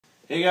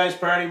Hey guys,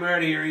 Party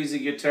Marty here, Easy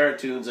Guitar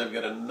Tunes. I've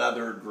got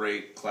another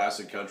great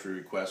classic country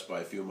request by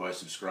a few of my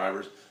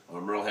subscribers. I'm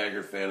a Merle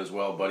Haggard fan as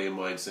well. A buddy of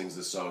mine sings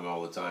this song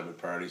all the time at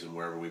parties and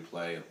wherever we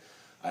play. And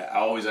I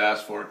always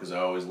ask for it because I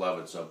always love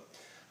it. So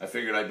I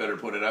figured I better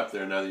put it up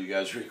there now that you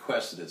guys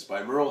requested it. It's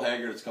by Merle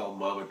Haggard. It's called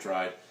Mama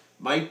Tried.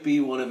 Might be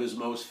one of his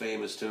most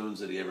famous tunes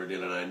that he ever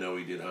did, and I know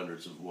he did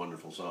hundreds of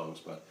wonderful songs,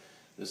 but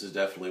this is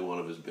definitely one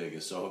of his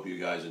biggest. So I hope you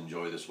guys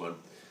enjoy this one.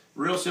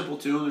 Real simple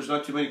tune. There's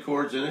not too many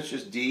chords in it. It's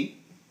just D,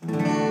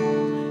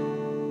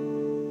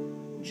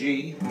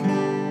 G,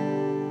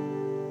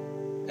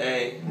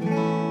 A.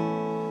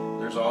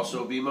 There's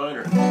also B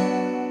minor.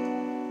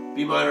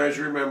 B minor, as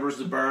you remember, is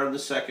the bar on the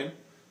second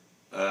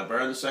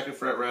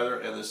fret rather,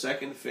 and the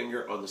second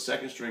finger on the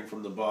second string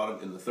from the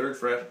bottom in the third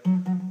fret,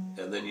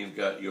 and then you've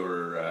got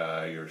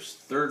your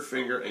third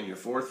finger and your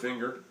fourth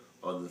finger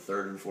on the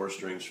third and fourth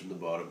strings from the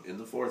bottom in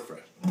the fourth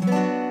fret.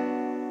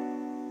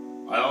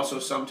 I also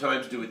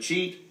sometimes do a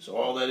cheat, so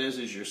all that is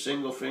your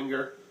single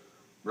finger,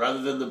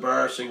 rather than the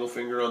bar, single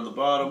finger on the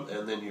bottom,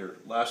 and then your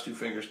last two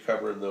fingers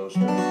covering those.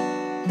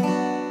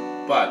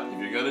 But if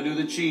you're going to do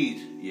the cheat,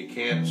 you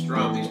can't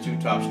strum these two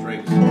top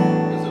strings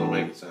because it'll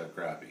make it sound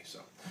crappy. So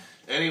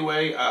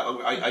anyway,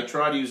 I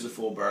try to use the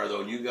full bar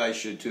though, and you guys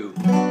should too,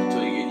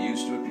 until you get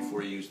used to it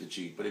before you use the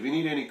cheat. But if you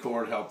need any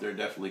chord help there,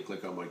 definitely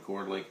click on my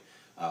chord link.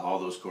 All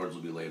those chords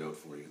will be laid out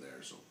for you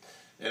there. So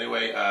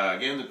anyway,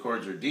 again, the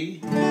chords are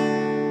D,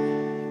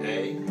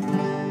 A,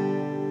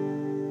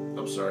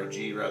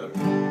 G rather,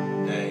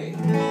 A,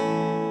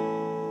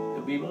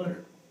 and B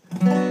minor.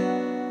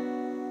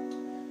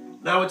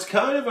 Now it's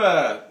kind of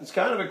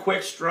a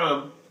quick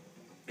strum.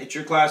 It's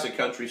your classic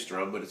country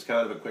strum, but it's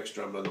kind of a quick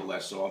strum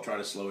nonetheless. So I'll try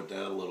to slow it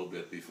down a little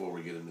bit before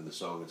we get into the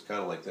song. It's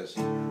kind of like this.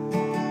 So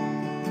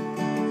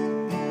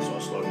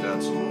I'll slow it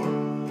down some more.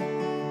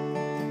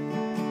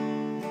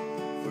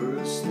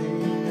 First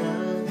thing I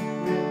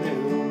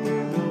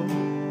remember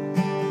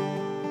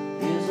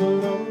is a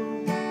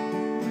long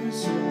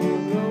whistle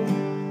blow,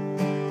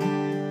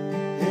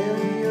 and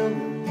a young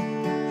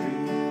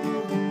dream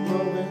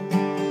blowing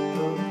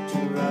up to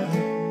right.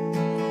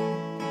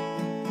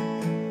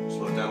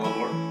 Slow it down a little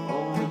more. On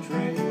the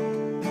train,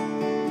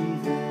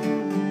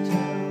 leaving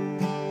town,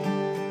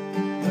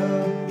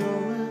 not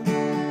knowing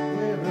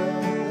where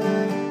I'm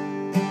at.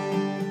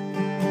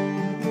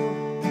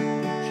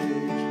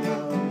 Change my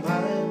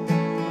mind,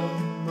 but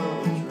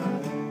Mama's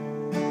right.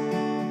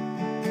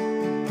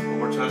 One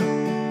more time.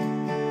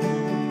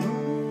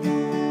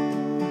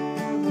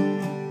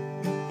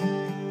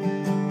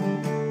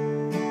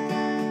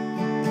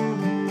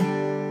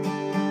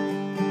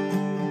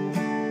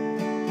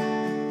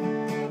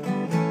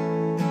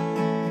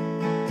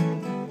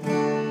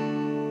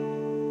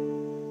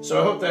 So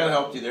I hope that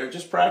helped you there.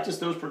 Just practice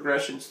those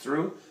progressions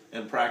through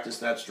and practice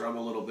that strum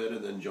a little bit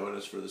and then join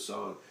us for the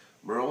song.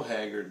 Merle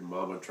Haggard,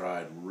 Mama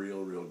Tried.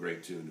 Real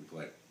great tune to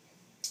play.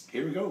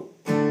 Here we go.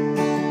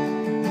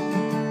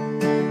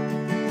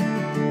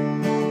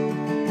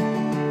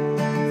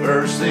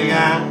 First thing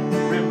I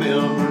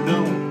remember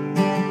knowing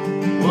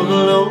was a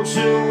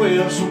lonesome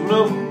whistle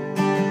blow,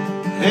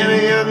 and a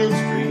youngin's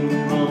dream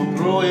of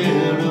growing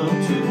up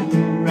to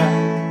right.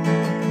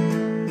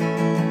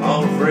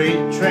 On a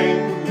freight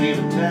train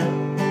leaving town,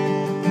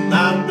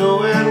 not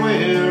knowing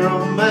where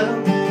I'm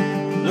bound.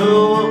 No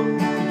one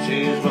can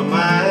change my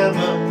mind,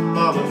 but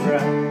Mama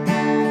tried.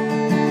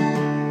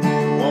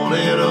 One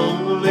and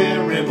only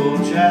rebel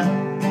child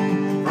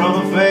from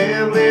a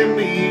family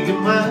big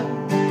and mine.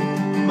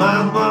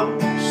 My mama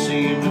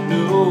seemed to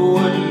know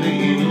what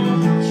lay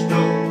in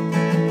store.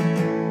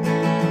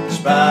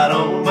 Despite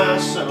all my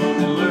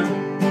Sunday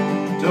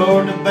learning,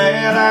 toward the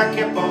bad I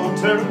kept on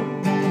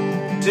turning,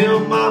 till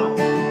Mama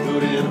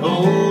couldn't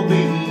hold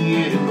me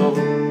anymore.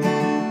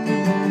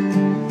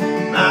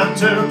 I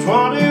turned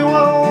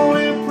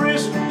 21 in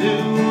prison,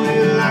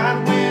 doing life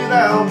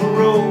without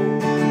parole.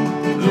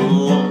 No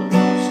one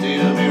will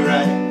steal me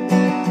right.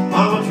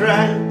 Mama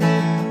tried,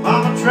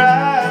 Mama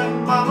tried,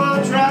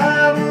 Mama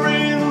tried to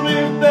raise me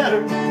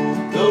better.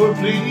 Though we're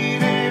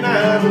pleading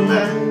out of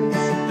line,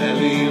 that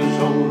leaves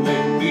only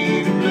me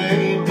to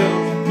blame,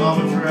 'cause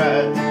Mama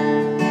tried.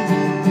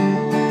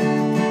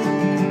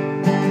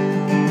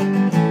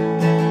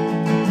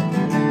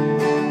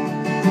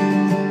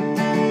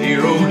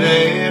 Dear old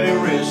Daddy,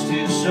 rest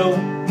his soul,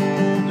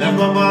 left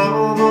my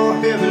mama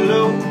heavy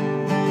load.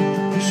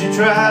 She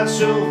tried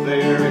so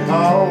very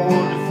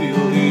hard to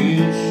fill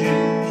his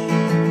shoes,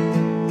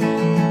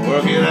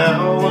 working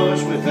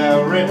hours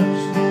without rest,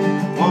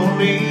 wanted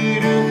me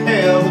to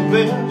have the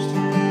best.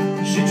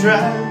 She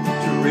tried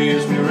to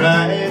raise me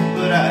right,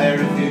 but I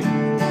refused.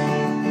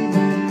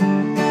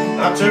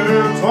 I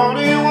turned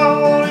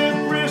 21 in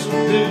prison,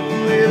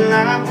 doing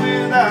life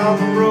without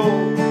parole.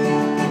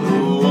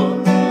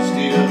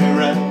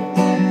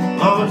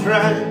 Mama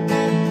tried,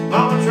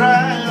 Mama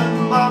tried,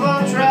 Mama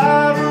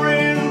tried to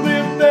raise me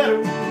better.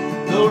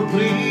 Though we're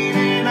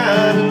pleading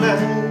out of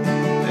line,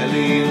 that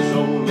leaves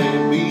only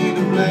me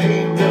to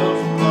blame,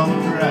 'cause Mama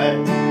tried.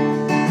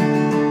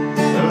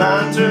 Well,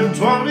 I turned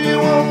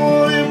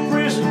 21 in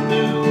prison,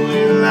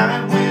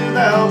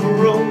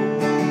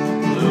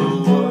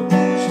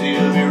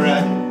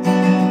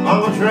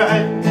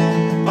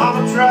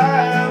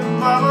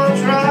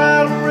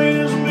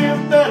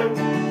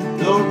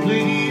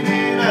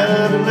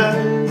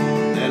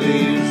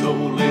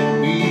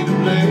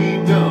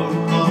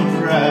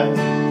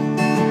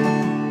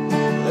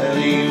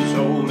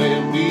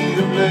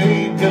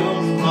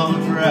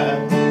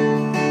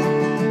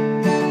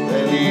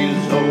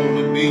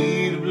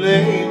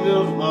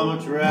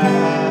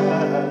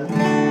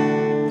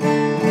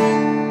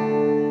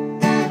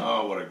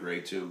 Oh, what a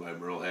great tune by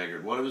Merle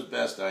Haggard. One of his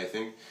best, I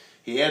think.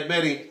 He had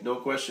many, no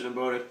question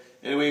about it.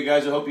 Anyway, you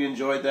guys, I hope you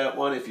enjoyed that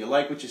one. If you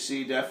like what you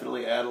see,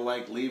 definitely add a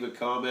like, leave a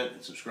comment,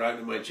 and subscribe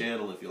to my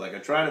channel if you like. I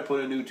try to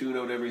put a new tune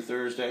out every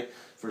Thursday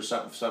for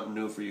something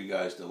new for you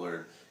guys to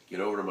learn. Get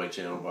over to my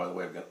channel, by the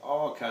way. I've got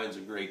all kinds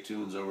of great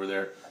tunes over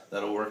there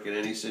that'll work in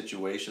any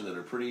situation that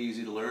are pretty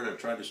easy to learn. I've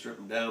tried to strip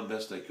them down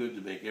best I could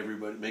to make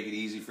it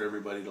easy for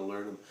everybody to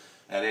learn them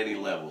at any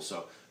level.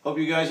 So, hope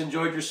you guys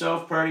enjoyed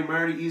yourself. Party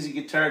Marty, easy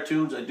guitar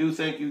tunes. I do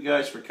thank you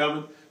guys for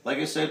coming. Like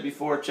I said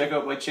before, check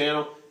out my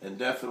channel and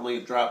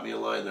definitely drop me a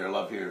line there. I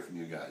love hearing from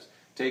you guys.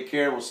 Take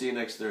care. We'll see you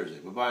next Thursday.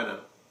 Bye-bye now.